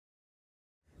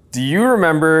Do you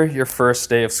remember your first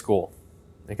day of school?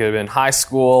 It could have been high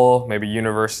school, maybe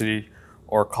university,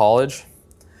 or college.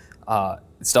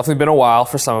 It's definitely been a while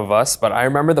for some of us, but I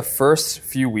remember the first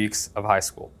few weeks of high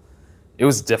school. It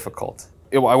was difficult.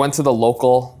 I went to the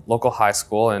local high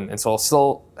school, and so I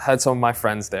still had some of my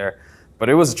friends there, but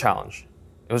it was a challenge.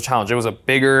 It was a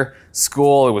bigger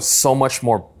school. It was so much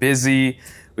more busy.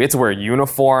 We had to wear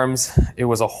uniforms. It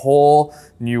was a whole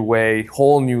new way,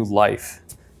 whole new life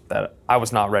that I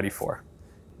was not ready for.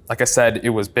 Like I said, it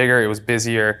was bigger, it was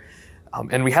busier,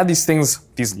 and we had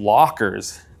these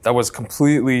lockers that was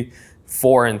completely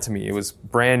foreign to me. It was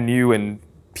brand new, and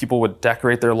people would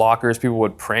decorate their lockers, people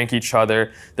would prank each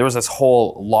other. There was this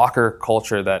whole locker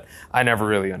culture that I never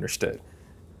really understood.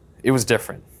 It was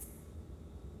different.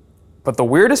 But the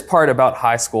weirdest part about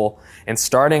high school and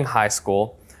starting high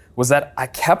school was that I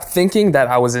kept thinking that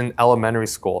I was in elementary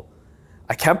school.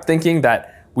 I kept thinking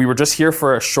that we were just here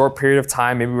for a short period of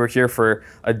time. Maybe we were here for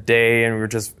a day and we were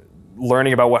just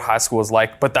learning about what high school was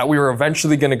like, but that we were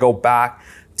eventually going to go back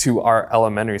to our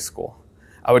elementary school.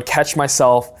 I would catch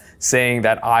myself saying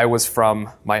that I was from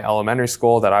my elementary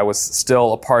school, that I was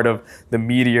still a part of the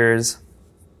Meteors,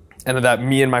 and that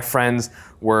me and my friends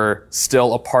were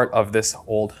still a part of this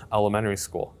old elementary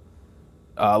school.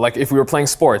 Like if we were playing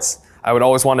sports, I would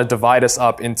always want to divide us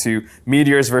up into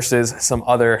Meteors versus some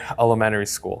other elementary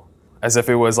school, as if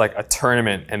it was like a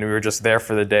tournament and we were just there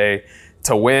for the day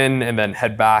to win and then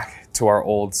head back to our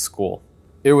old school.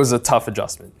 It was a tough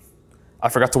adjustment. I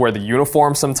forgot to wear the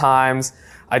uniform sometimes.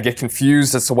 I'd get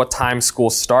confused as to what time school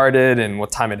started and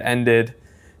what time it ended.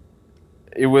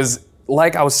 It was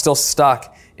like I was still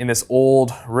stuck in this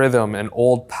old rhythm, an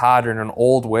old pattern, an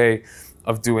old way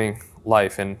of doing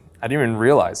life, and I didn't even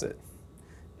realize it.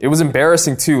 It was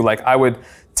embarrassing too. Like I would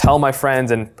tell my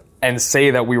friends and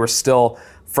say that we were still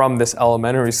from this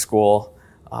elementary school,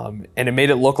 and it made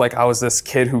it look like I was this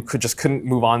kid who couldn't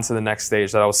move on to the next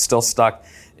stage, that I was still stuck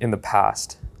in the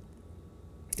past.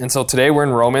 And so today we're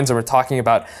in Romans, and we're talking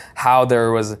about how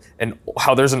there's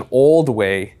an old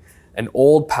way, an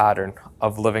old pattern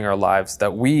of living our lives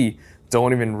that we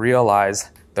don't even realize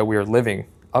that we are living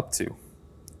up to,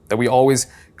 that we always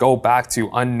go back to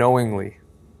unknowingly.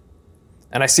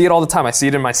 And I see it all the time. I see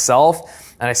it in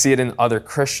myself, and I see it in other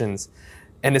Christians.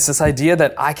 And it's this idea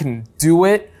that I can do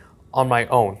it on my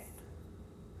own.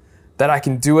 That I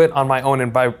can do it on my own.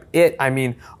 And by it, I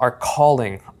mean our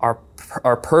calling,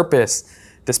 our purpose,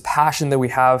 this passion that we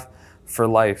have for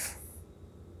life,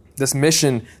 this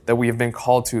mission that we have been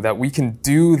called to, that we can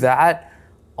do that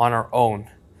on our own.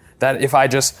 That if I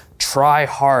just try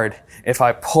hard, if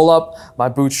I pull up my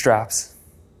bootstraps,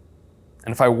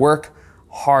 and if I work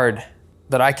hard,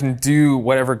 that I can do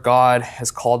whatever God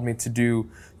has called me to do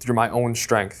through my own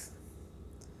strength.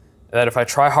 That if I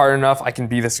try hard enough, I can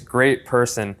be this great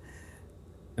person,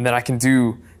 and that I can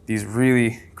do these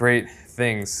really great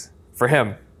things for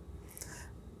Him.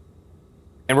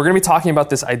 And we're going to be talking about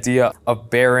this idea of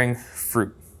bearing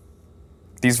fruit.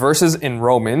 These verses in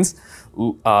Romans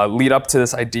lead up to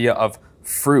this idea of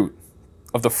fruit,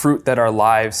 of the fruit that our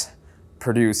lives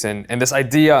produce. And this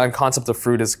idea and concept of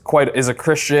fruit is a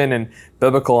Christian and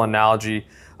biblical analogy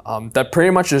that pretty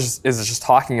much is just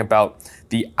talking about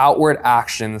the outward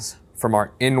actions from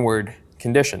our inward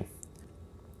condition.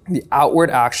 The outward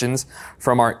actions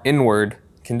from our inward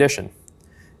condition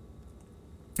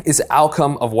is the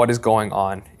outcome of what is going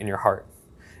on in your heart.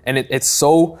 And it's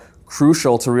so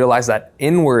crucial to realize that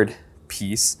inward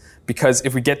piece, because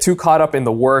if we get too caught up in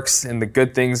the works and the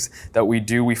good things that we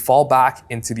do, we fall back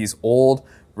into these old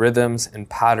rhythms and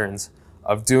patterns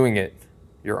of doing it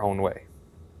your own way.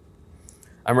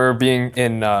 I remember being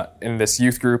in this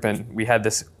youth group, and we had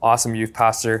this awesome youth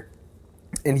pastor,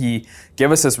 and he gave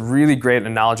us this really great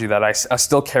analogy that I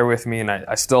still carry with me, and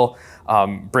I still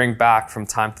bring back from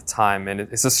time to time. And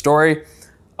it's a story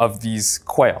of these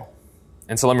quail.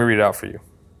 And so let me read it out for you.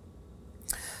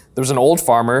 There was an old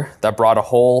farmer that brought a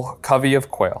whole covey of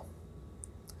quail.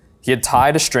 He had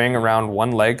tied a string around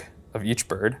one leg of each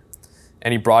bird,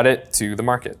 and he brought it to the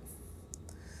market.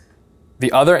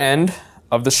 The other end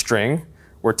of the string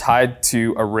were tied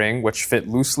to a ring which fit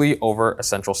loosely over a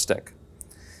central stick.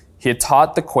 He had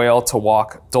taught the quail to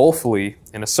walk dolefully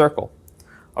in a circle,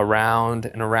 around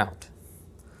and around.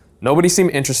 Nobody seemed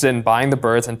interested in buying the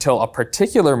birds until a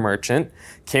particular merchant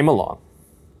came along.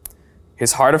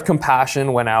 His heart of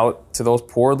compassion went out to those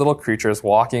poor little creatures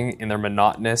walking in their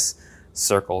monotonous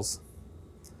circles.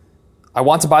 "I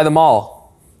want to buy them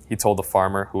all," he told the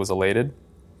farmer, who was elated.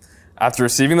 After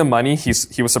receiving the money,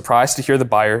 he was surprised to hear the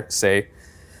buyer say,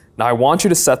 "Now I want you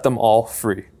to set them all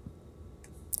free."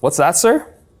 "What's that, sir?"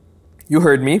 "You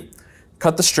heard me.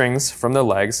 cut the strings from their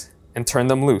legs, and turn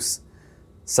them loose.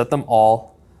 Set them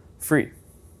all free."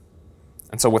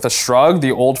 And so with a shrug,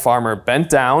 the old farmer bent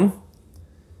down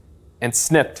and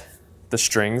snipped the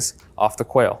strings off the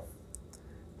quail.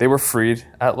 They were freed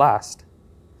at last.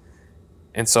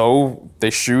 And so they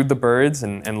shooed the birds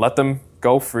and let them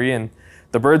go free, and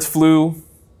the birds flew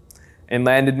and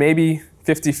landed maybe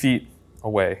 50 feet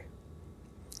away.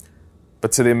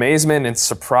 But to the amazement and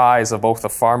surprise of both the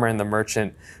farmer and the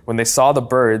merchant, when they saw the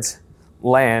birds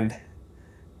land,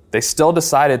 they still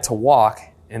decided to walk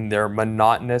in their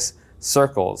monotonous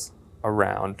circles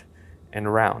around and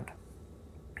around.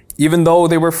 Even though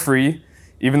they were free,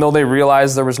 even though they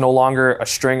realized there was no longer a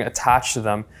string attached to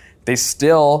them, they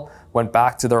still went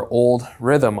back to their old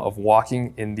rhythm of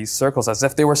walking in these circles as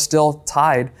if they were still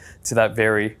tied to that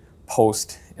very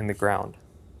post in the ground.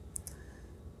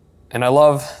 And I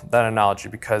love that analogy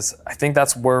because I think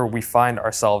that's where we find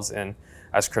ourselves in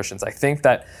as Christians. I think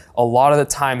that a lot of the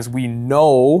times we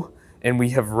know and we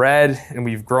have read and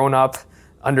we've grown up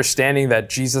understanding that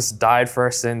Jesus died for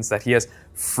our sins, that he has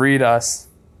freed us,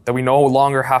 that we no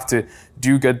longer have to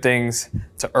do good things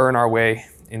to earn our way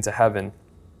into heaven.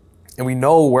 And we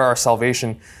know where our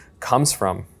salvation comes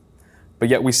from, but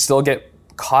yet we still get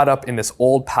caught up in this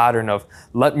old pattern of,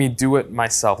 let me do it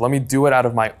myself. Let me do it out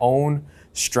of my own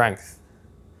strength.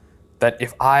 That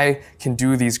if I can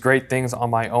do these great things on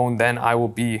my own, then I will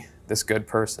be this good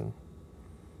person.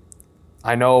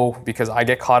 I know because I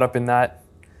get caught up in that,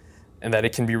 and that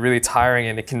it can be really tiring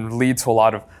and it can lead to a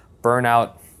lot of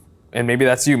burnout. And maybe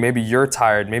that's you. Maybe you're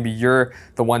tired. Maybe you're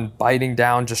the one biting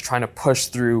down, just trying to push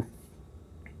through,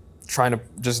 trying to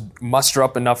just muster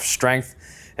up enough strength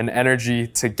and energy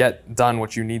to get done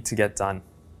what you need to get done.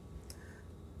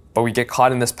 But we get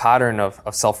caught in this pattern of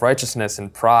self-righteousness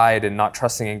and pride and not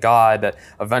trusting in God that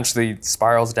eventually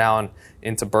spirals down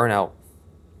into burnout.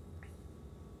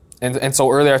 And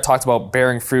so earlier I talked about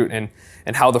bearing fruit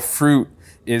and how the fruit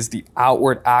is the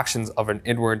outward actions of an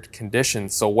inward condition.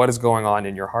 So what is going on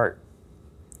in your heart?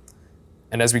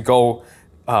 And as we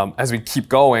keep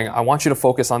going, I want you to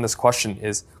focus on this question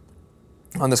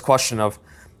of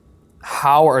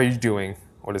how are you doing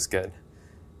what is good?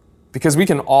 Because we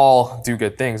can all do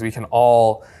good things. We can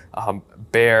all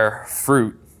bear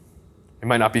fruit. It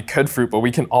might not be good fruit, but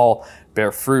we can all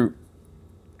bear fruit.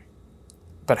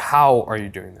 But how are you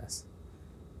doing this?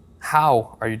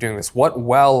 How are you doing this? What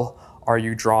well are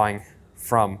you drawing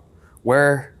from?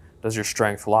 Where does your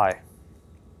strength lie?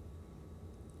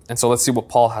 And so let's see what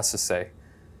Paul has to say.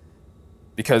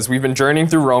 Because we've been journeying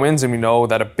through Romans and we know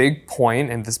that a big point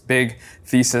in this big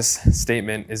thesis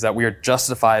statement is that we are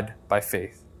justified by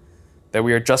faith. That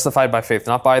we are justified by faith,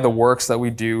 not by the works that we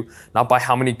do, not by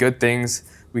how many good things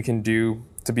we can do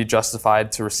to be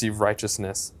justified, to receive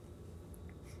righteousness.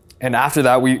 And after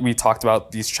that, we talked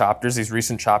about these chapters, these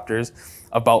recent chapters,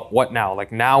 about what now?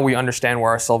 Like now we understand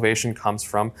where our salvation comes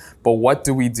from, but what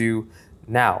do we do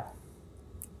now?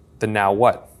 The now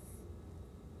what?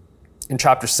 In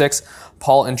chapter 6,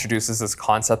 Paul introduces this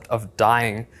concept of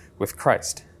dying with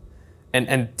Christ.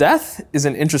 And death is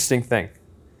an interesting thing.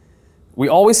 We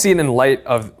always see it in light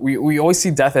of, we always see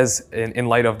death as in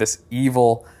light of this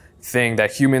evil thing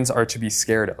that humans are to be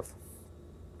scared of.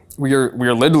 We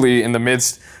are literally in the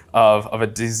midst of a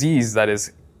disease that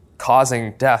is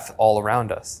causing death all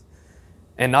around us.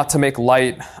 And not to make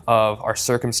light of our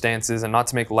circumstances and not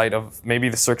to make light of maybe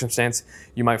the circumstance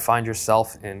you might find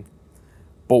yourself in.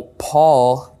 But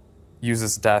Paul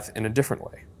uses death in a different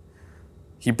way.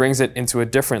 He brings it into a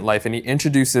different life and he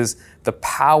introduces the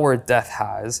power death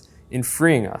has in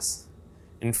freeing us.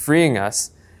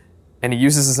 And he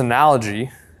uses this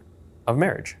analogy of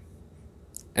marriage.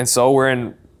 And so we're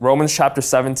in Romans chapter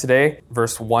 7 today,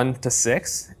 verse 1 to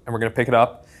 6, and we're going to pick it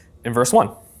up in verse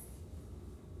 1.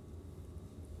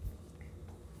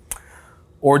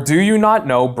 Or do you not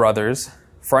know, brothers,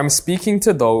 for I'm speaking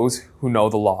to those who know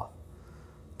the law,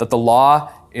 that the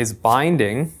law is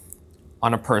binding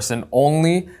on a person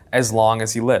only as long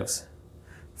as he lives.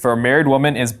 For a married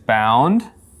woman is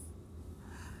bound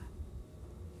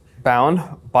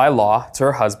by law to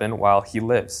her husband while he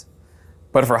lives.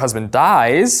 But if her husband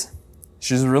dies,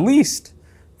 she is released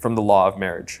from the law of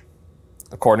marriage.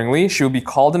 Accordingly, she will be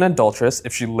called an adulteress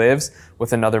if she lives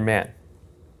with another man,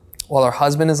 while her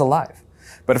husband is alive.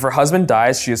 But if her husband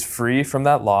dies, she is free from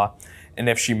that law, and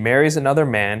if she marries another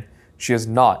man, she is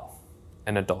not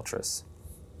an adulteress.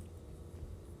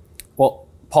 Well,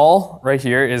 Paul right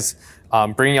here is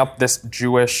bringing up this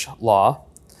Jewish law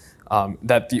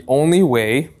that the only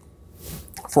way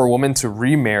for a woman to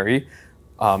remarry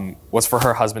was for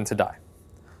her husband to die.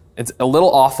 It's a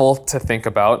little awful to think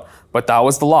about, but that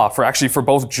was the law for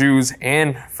both Jews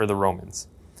and for the Romans.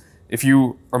 If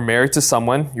you are married to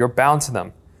someone, you're bound to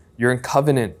them. You're in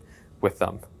covenant with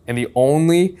them. And the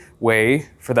only way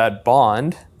for that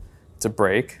bond to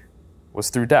break was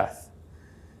through death.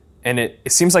 And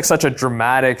it seems like such a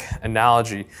dramatic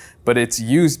analogy, but it's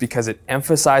used because it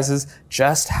emphasizes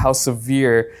just how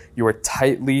severe you are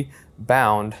tightly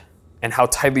bound and how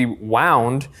tightly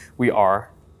wound we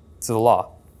are to the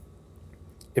law.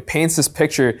 It paints this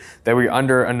picture that we're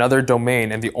under another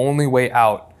domain and the only way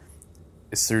out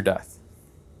is through death.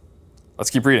 Let's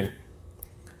keep reading.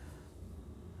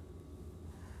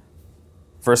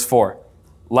 Verse 4,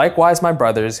 likewise, my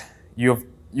brothers,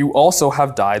 you also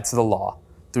have died to the law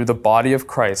through the body of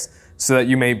Christ, so that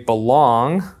you may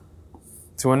belong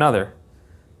to another,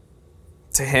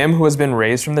 to him who has been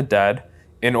raised from the dead,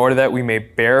 in order that we may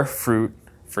bear fruit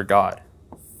for God.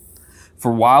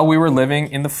 For while we were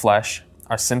living in the flesh,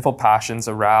 our sinful passions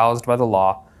aroused by the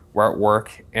law were at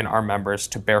work in our members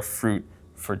to bear fruit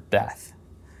for death.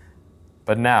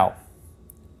 But now,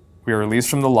 we are released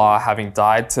from the law, having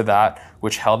died to that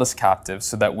which held us captive,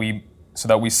 so that we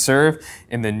serve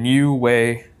in the new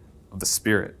way of the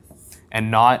Spirit, and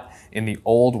not in the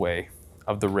old way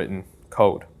of the written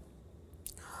code.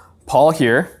 Paul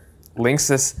here links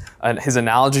his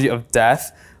analogy of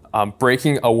death,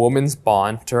 breaking a woman's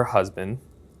bond to her husband,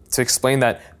 to explain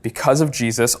that because of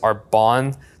Jesus, our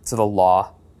bond to the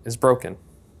law is broken.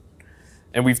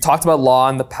 And we've talked about law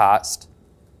in the past,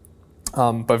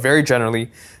 but very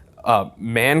generally,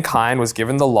 mankind was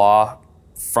given the law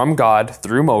from God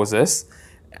through Moses.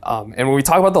 And when we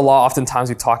talk about the law, oftentimes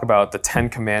we talk about the 10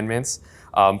 Commandments,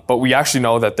 but we actually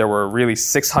know that there were really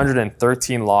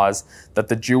 613 laws that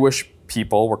the Jewish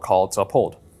people were called to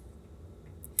uphold.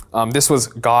 This was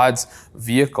God's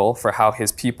vehicle for how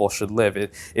his people should live.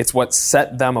 It's what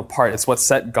set them apart. It's what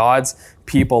set God's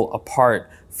people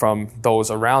apart from those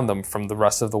around them, from the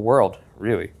rest of the world,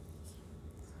 really.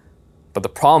 But the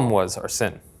problem was our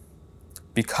sin.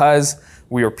 Because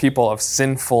we are people of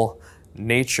sinful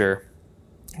nature,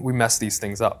 we mess these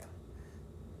things up.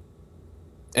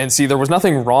 And see, there was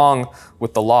nothing wrong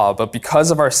with the law, but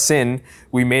because of our sin,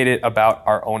 we made it about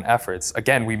our own efforts.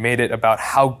 Again, we made it about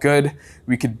how good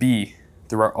we could be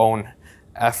through our own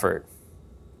effort.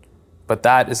 But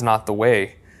that is not the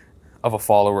way of a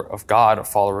follower of God, a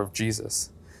follower of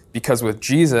Jesus. Because with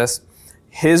Jesus,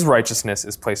 his righteousness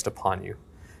is placed upon you.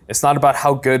 It's not about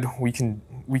how good we can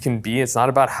be. It's not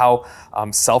about how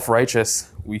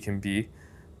self-righteous we can be,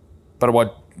 but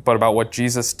about what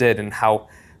Jesus did and how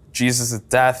Jesus'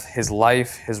 death, his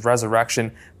life, his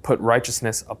resurrection put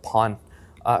righteousness upon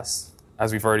us,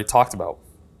 as we've already talked about.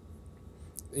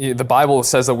 The Bible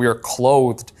says that we are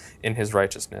clothed in his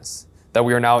righteousness, that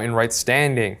we are now in right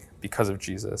standing because of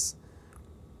Jesus.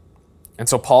 And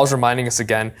so Paul's reminding us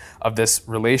again of this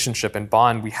relationship and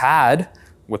bond we had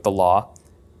with the law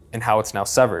and how it's now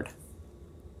severed.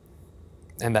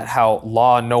 And that how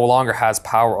law no longer has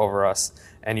power over us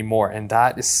anymore. And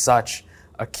that is such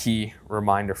a key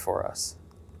reminder for us.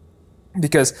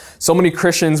 Because so many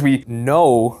Christians, we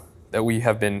know that we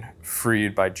have been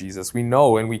freed by Jesus. We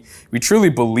know and we truly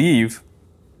believe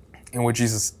in what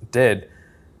Jesus did,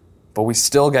 but we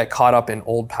still get caught up in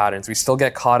old patterns. We still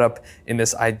get caught up in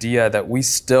this idea that we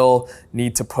still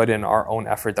need to put in our own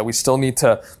effort, that we still need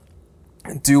to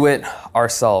do it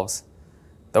ourselves,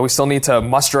 that we still need to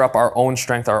muster up our own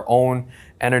strength, our own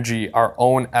energy, our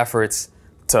own efforts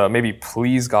to maybe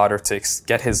please God or to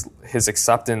get his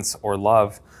acceptance or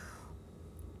love.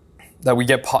 That we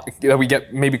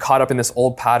get maybe caught up in this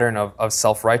old pattern of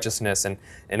self-righteousness and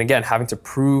again, having to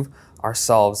prove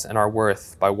ourselves and our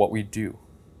worth by what we do.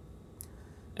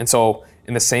 And so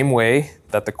in the same way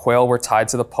that the quail were tied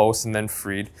to the post and then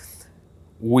freed,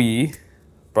 we,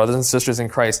 brothers and sisters in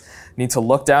Christ, need to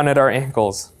look down at our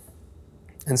ankles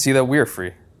and see that we're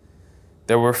free.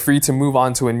 That we're free to move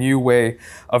on to a new way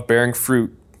of bearing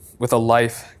fruit with a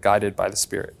life guided by the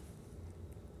Spirit.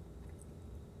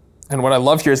 And what I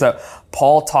love here is that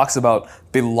Paul talks about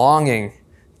belonging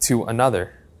to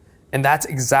another. And that's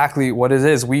exactly what it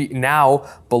is. We now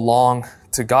belong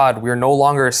to God. We are no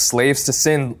longer slaves to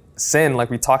sin like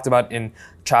we talked about in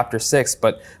chapter 6,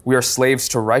 but we are slaves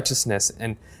to righteousness.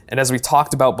 And as we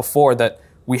talked about before, that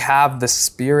we have the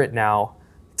Spirit now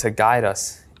to guide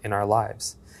us in our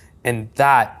lives. And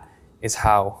that is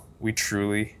how we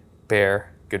truly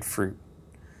bear good fruit.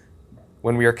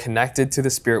 When we are connected to the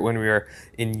Spirit, when we are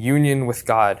in union with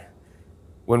God,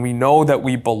 when we know that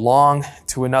we belong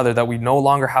to another, that we no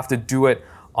longer have to do it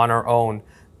on our own,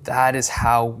 that is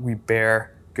how we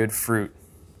bear good fruit.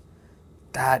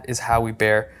 That is how we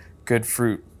bear good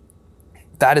fruit.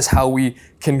 That is how we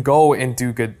can go and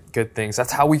do good things.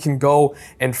 That's how we can go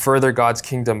and further God's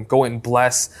kingdom, go and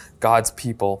bless God's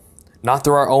people. Not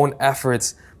through our own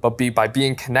efforts, but by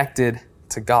being connected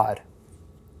to God.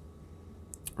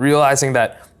 Realizing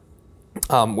that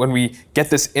when we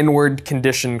get this inward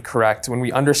condition correct, when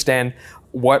we understand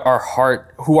who our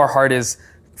heart is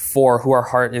for, who our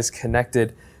heart is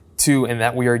connected to, and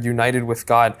that we are united with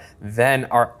God, then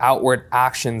our outward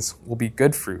actions will be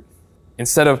good fruit,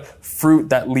 instead of fruit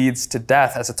that leads to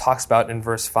death, as it talks about in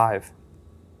verse 5.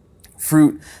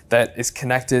 Fruit that is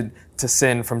connected to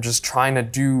sin from just trying to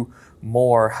do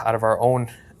more out of our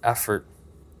own effort.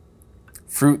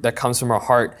 Fruit that comes from our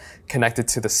heart connected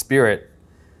to the Spirit.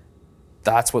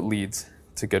 That's what leads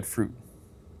to good fruit.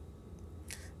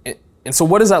 And so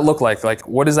what does that look like? Like,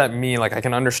 what does that mean? Like, I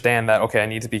can understand that, okay, I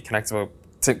need to be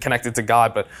connected to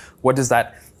God, but what does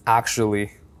that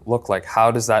actually look like?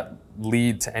 How does that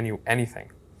lead to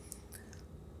anything?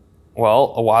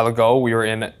 Well, a while ago, we were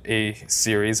in a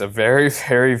series, a very,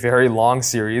 very, very long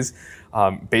series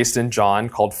based in John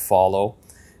called Follow.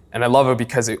 And I love it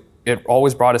because it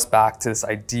always brought us back to this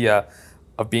idea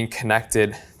of being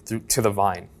connected to the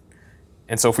vine.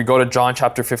 And so if we go to John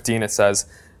chapter 15, it says,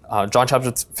 John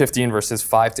chapter 15, verses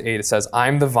 5 to 8, it says,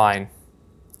 "I'm the vine,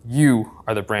 you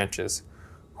are the branches.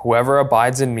 Whoever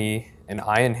abides in me and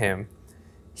I in him,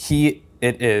 he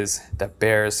it is that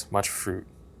bears much fruit.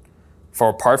 For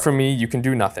apart from me, you can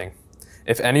do nothing.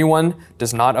 If anyone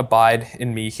does not abide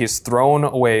in me, he is thrown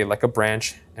away like a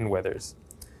branch and withers.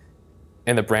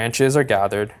 And the branches are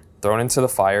gathered, thrown into the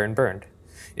fire and burned.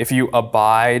 If you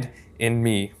abide in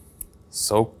me,"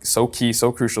 so key,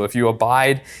 so crucial. "If you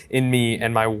abide in me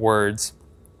and my words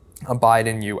abide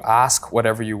in you, ask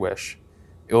whatever you wish.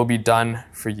 It will be done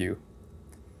for you.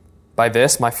 By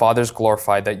this my Father is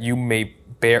glorified, that you may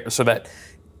bear, so that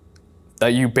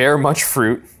you bear much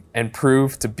fruit and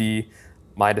prove to be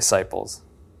my disciples."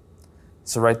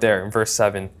 So right there in verse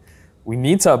 7, we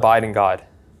need to abide in God.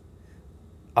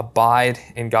 Abide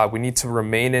in God. We need to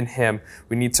remain in him.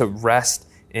 We need to rest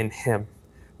in him.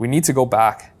 We need to go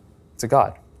back to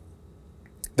God.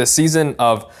 The season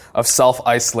of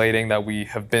self-isolating that we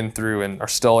have been through and are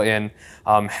still in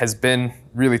has been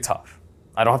really tough.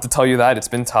 I don't have to tell you that. It's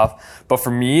been tough. But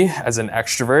for me, as an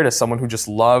extrovert, as someone who just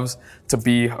loves to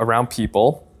be around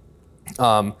people,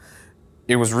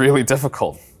 it was really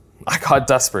difficult. I got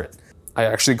desperate. I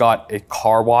actually got a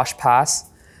car wash pass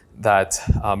that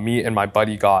me and my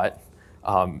buddy got.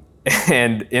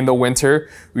 And in the winter,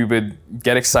 we would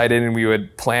get excited and we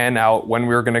would plan out when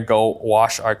we were going to go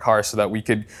wash our cars so that we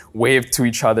could wave to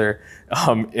each other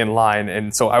in line.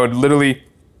 And so I would literally,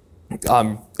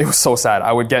 it was so sad.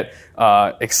 I would get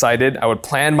excited. I would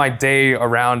plan my day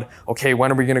around, okay,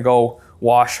 when are we going to go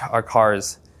wash our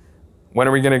cars? When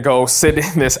are we going to go sit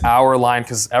in this hour line?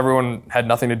 Because everyone had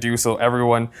nothing to do, so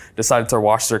everyone decided to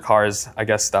wash their cars, I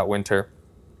guess, that winter,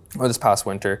 or this past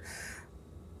winter.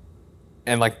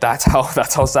 And like that's how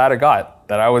sad it got,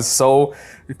 that I was so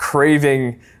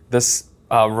craving this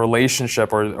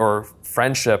relationship or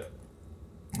friendship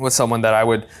with someone that I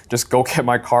would just go get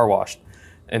my car washed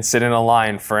and sit in a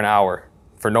line for an hour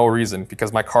for no reason,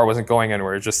 because my car wasn't going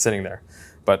anywhere, it was just sitting there.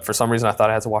 But for some reason, I thought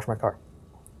I had to wash my car.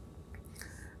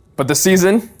 But the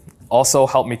season also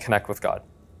helped me connect with God.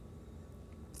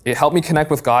 It helped me connect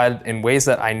with God in ways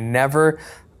that I never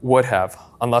would have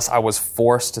unless I was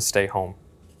forced to stay home.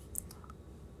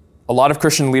 A lot of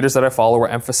Christian leaders that I follow were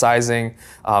emphasizing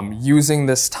using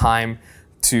this time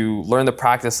to learn the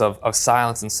practice of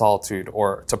silence and solitude,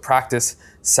 or to practice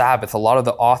Sabbath. A lot of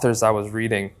the authors I was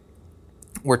reading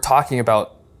were talking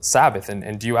about Sabbath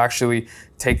and do you actually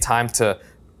take time to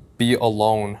be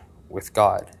alone with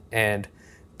God? And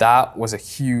that was a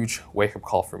huge wake-up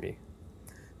call for me,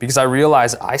 because I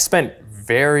realized I spent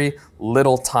very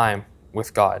little time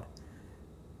with God.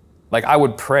 Like, I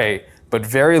would pray, but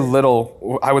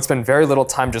I would spend very little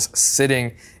time just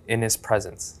sitting in his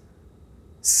presence,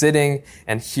 sitting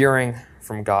and hearing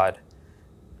from God.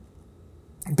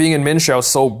 Being in ministry, I was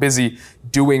so busy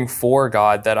doing for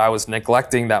God that I was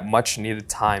neglecting that much needed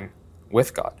time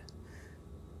with God.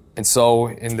 And so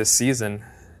in this season,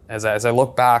 as I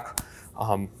look back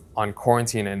on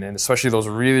quarantine and especially those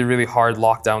really, really hard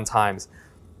lockdown times,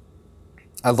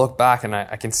 I look back and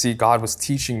I can see God was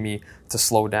teaching me to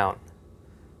slow down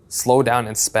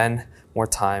and spend more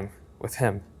time with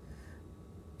him.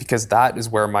 Because that is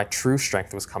where my true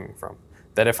strength was coming from.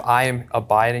 That if I am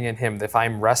abiding in him, if I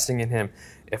am resting in him,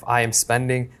 if I am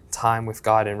spending time with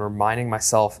God and reminding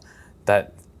myself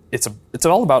that it's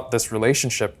all about this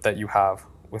relationship that you have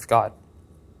with God,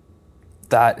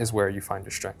 that is where you find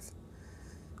your strength.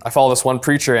 I follow this one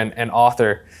preacher and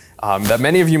author that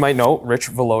many of you might know, Rich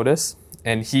Villodas,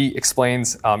 and he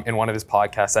explains in one of his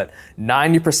podcasts that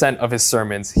 90% of his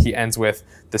sermons, he ends with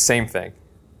the same thing.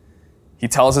 He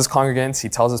tells his congregants, he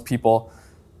tells his people,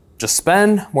 just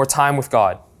spend more time with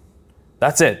God.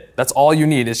 That's it. That's all you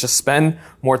need, is just spend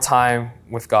more time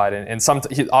with God. And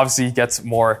obviously he gets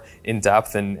more in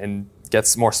depth and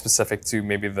gets more specific to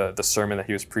maybe the sermon that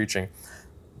he was preaching.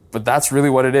 But that's really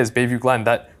what it is, Bayview Glen,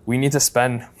 that we need to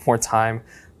spend more time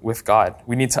with God.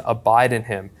 We need to abide in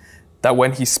him. That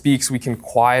when he speaks, we can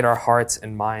quiet our hearts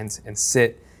and minds and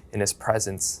sit in his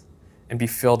presence and be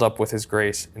filled up with his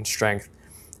grace and strength.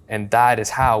 And that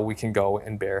is how we can go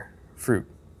and bear fruit.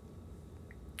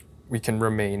 We can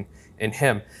remain in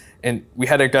him. And we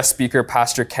had a guest speaker,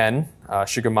 Pastor Ken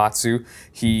Shigematsu.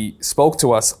 He spoke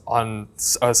to us on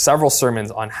several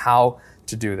sermons on how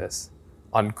to do this,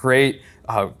 on great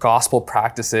gospel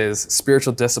practices,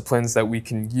 spiritual disciplines that we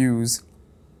can use.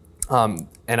 And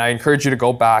I encourage you to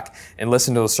go back and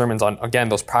listen to those sermons on, again,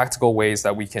 those practical ways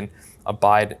that we can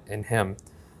abide in him.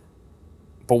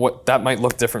 But what that might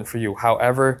look different for you.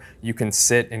 However you can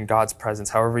sit in God's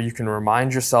presence, however you can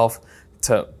remind yourself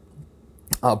to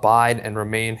abide and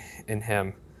remain in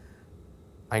him,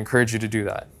 I encourage you to do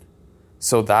that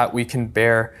so that we can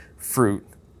bear fruit,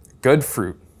 good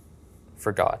fruit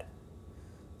for God.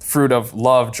 Fruit of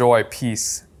love, joy,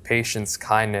 peace, patience,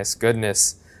 kindness,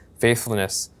 goodness,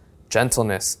 faithfulness,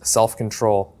 gentleness,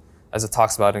 self-control, as it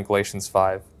talks about in Galatians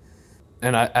 5.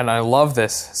 And I love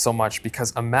this so much,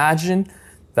 because imagine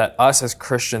that us as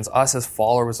Christians, us as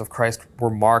followers of Christ, were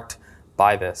marked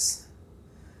by this.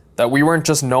 That we weren't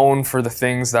just known for the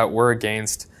things that we're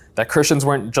against, that Christians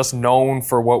weren't just known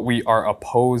for what we are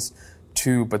opposed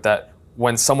to, but that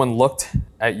when someone looked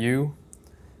at you,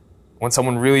 when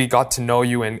someone really got to know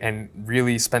you and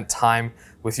really spent time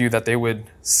with you, that they would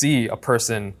see a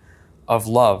person of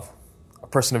love, a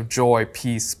person of joy,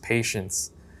 peace,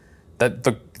 patience. That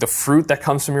the fruit that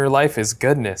comes from your life is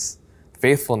goodness,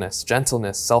 faithfulness,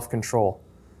 gentleness, self-control.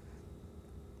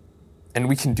 And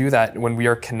we can do that when we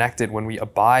are connected, when we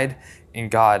abide in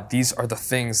God. These are the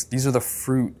things, these are the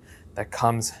fruit that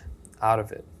comes out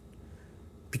of it.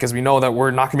 Because we know that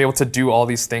we're not going to be able to do all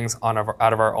these things out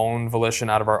of our own volition,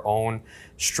 out of our own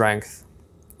strength.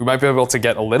 We might be able to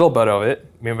get a little bit of it.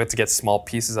 We might be able to get small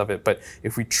pieces of it. But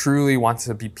if we truly want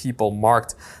to be people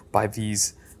marked by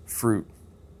these fruit,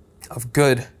 of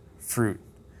good fruit,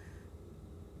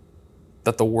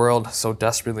 that the world so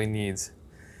desperately needs,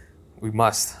 we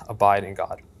must abide in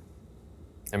God.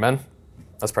 Amen?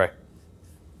 Let's pray.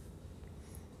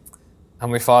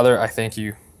 Heavenly Father, I thank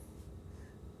you.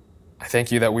 I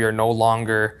thank you that we are no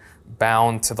longer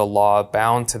bound to the law,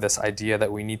 bound to this idea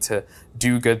that we need to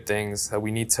do good things, that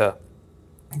we need to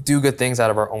do good things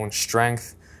out of our own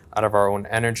strength, out of our own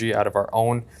energy, out of our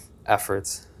own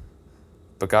efforts.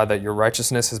 But God, that your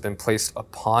righteousness has been placed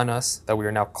upon us, that we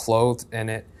are now clothed in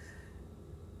it,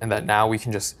 and that now we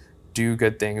can just do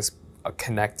good things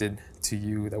connected to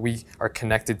you, that we are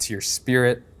connected to your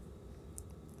Spirit,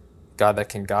 God, that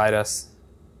can guide us.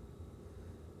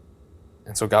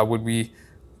 And so, God, would we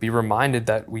be reminded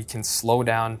that we can slow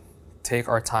down, take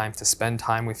our time to spend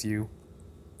time with you,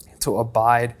 to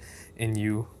abide in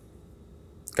you.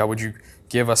 God, would you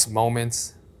give us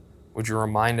moments? Would you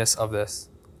remind us of this?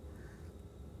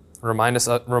 Remind us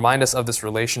of this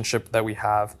relationship that we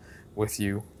have with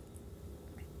you.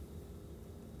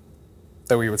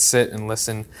 That we would sit and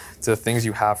listen to the things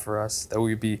you have for us. That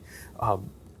we would be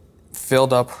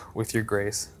filled up with your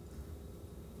grace.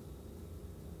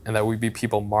 And that we be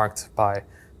people marked by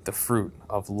the fruit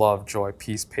of love, joy,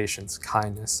 peace, patience,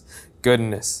 kindness,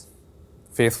 goodness,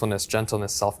 faithfulness,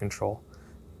 gentleness, self-control.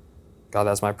 God,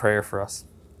 that's my prayer for us.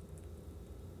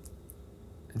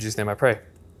 In Jesus' name I pray.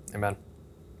 Amen.